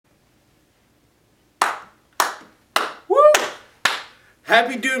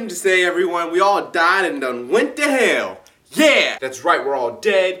Happy Doomsday, everyone. We all died and done went to hell. Yeah! That's right, we're all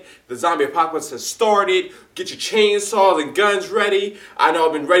dead. The zombie apocalypse has started. Get your chainsaws and guns ready. I know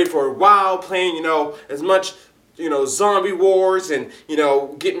I've been ready for a while, playing, as much, zombie wars and,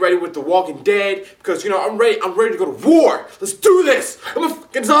 getting ready with The Walking Dead. Because, I'm ready to go to war. Let's do this! I'm gonna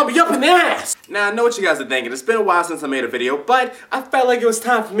fucking zombie up in the ass! Now, I know what you guys are thinking. It's been a while since I made a video, but I felt like it was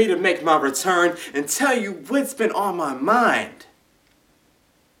time for me to make my return and tell you what's been on my mind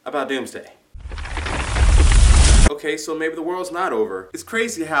about Doomsday. Okay, so maybe the world's not over. It's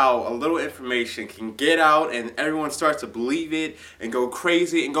crazy how a little information can get out and everyone starts to believe it and go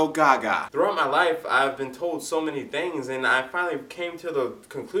crazy and go gaga. Throughout my life, I've been told so many things and I finally came to the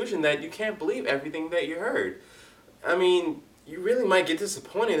conclusion that you can't believe everything that you heard. I mean, you really might get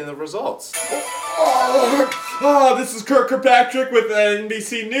disappointed in the results. This is Kirkpatrick with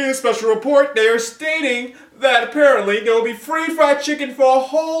NBC News special report. They are stating that apparently there will be free fried chicken for a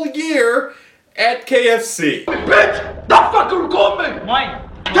whole year at KFC. Bitch! The fuck you call me? Mine.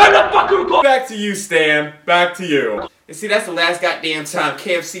 Get the fuck you call me? Back to you, Stan. Back to you. And see, that's the last goddamn time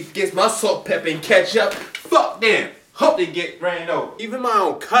KFC gets my salt, pepper, and ketchup. Fuck them. Hope they get ran over. Even my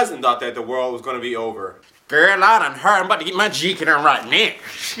own cousin thought that the world was gonna be over. Girl, I done heard. I'm about to get my G-Kid on right now.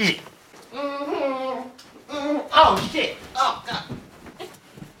 Shit. Oh shit. Oh god.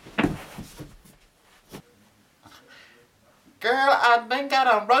 Girl, I think I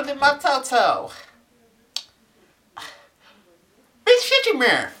done rubbed in my toe. Bitch, shut your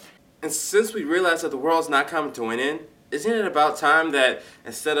mouth. And since we realize that the world's not coming to an end, isn't it about time that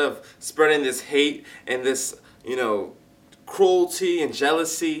instead of spreading this hate and this, cruelty and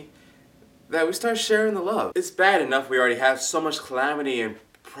jealousy, that we start sharing the love? It's bad enough we already have so much calamity and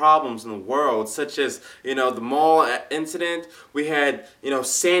problems in the world, such as, the mall incident. We had,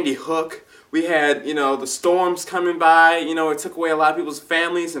 Sandy Hook. We had, the storms coming by. It took away a lot of people's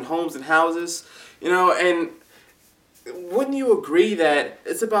families and homes and houses. And wouldn't you agree that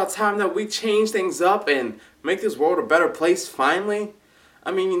it's about time that we change things up and make this world a better place finally?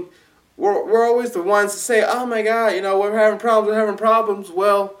 I mean, we're always the ones to say, oh my God, we're having problems.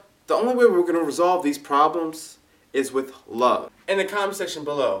 Well, the only way we're going to resolve these problems is with love. In the comment section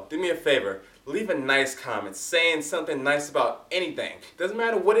below, do me a favor. Leave a nice comment saying something nice about anything. Doesn't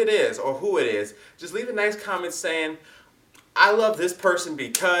matter what it is or who it is. Just leave a nice comment saying, I love this person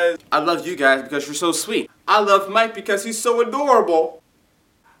because I love you guys because you're so sweet. I love Mike because he's so adorable.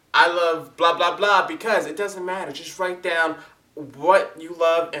 I love blah blah blah because it doesn't matter. Just write down what you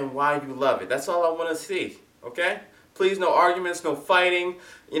love and why you love it. That's all I want to see. Okay? Please, no arguments, no fighting.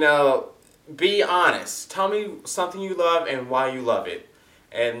 Be honest. Tell me something you love and why you love it.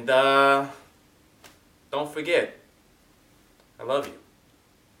 And don't forget, I love you.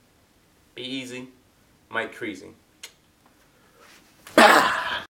 Be easy. OhMikeCreezy.